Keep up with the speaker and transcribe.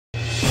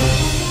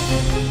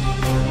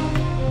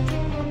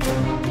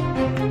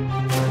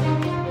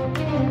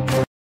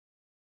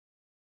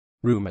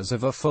Rumors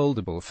of a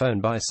foldable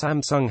phone by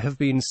Samsung have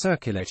been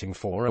circulating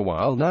for a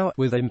while now,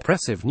 with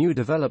impressive new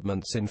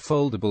developments in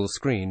foldable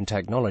screen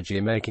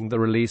technology making the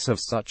release of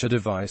such a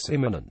device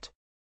imminent.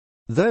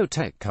 Though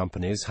tech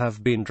companies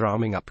have been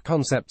drumming up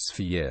concepts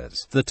for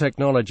years, the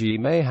technology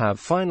may have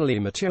finally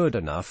matured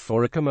enough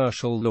for a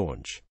commercial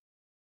launch.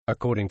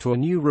 According to a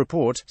new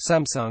report,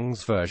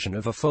 Samsung's version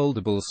of a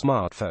foldable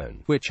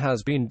smartphone, which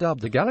has been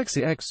dubbed the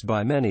Galaxy X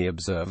by many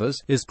observers,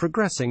 is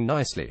progressing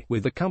nicely,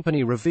 with the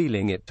company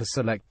revealing it to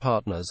select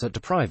partners at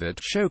a private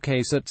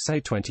showcase at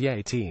CES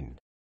 2018.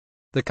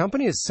 The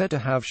company is said to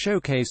have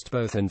showcased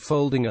both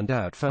in-folding and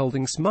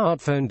out-folding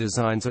smartphone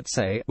designs at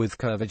CES, with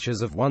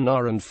curvatures of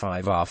 1R and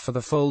 5R for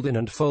the fold-in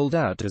and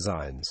fold-out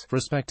designs,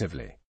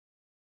 respectively.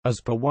 As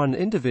per one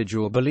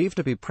individual believed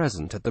to be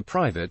present at the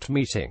private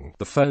meeting,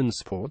 the phone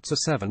sports a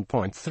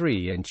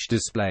 7.3-inch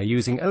display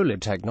using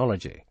OLED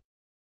technology.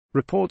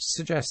 Reports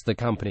suggest the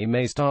company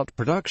may start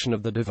production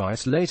of the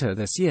device later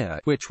this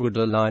year, which would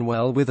align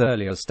well with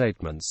earlier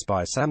statements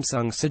by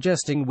Samsung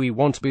suggesting we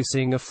won't be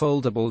seeing a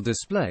foldable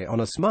display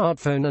on a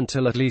smartphone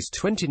until at least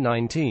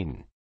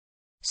 2019.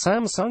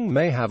 Samsung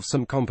may have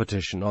some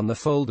competition on the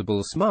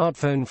foldable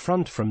smartphone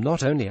front from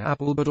not only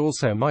Apple but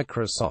also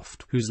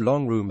Microsoft, whose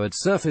long-rumored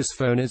Surface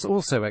phone is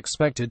also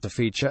expected to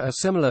feature a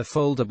similar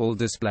foldable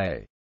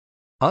display.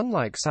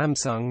 Unlike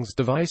Samsung's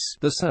device,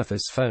 the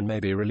Surface phone may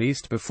be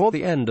released before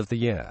the end of the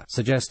year,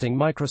 suggesting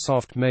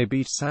Microsoft may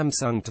beat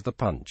Samsung to the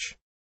punch.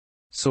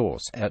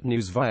 Source: at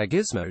News via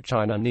Gizmo.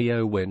 China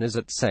Neo Win is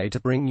at CES to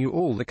bring you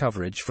all the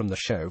coverage from the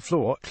show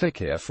floor. Click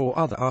here for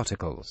other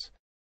articles.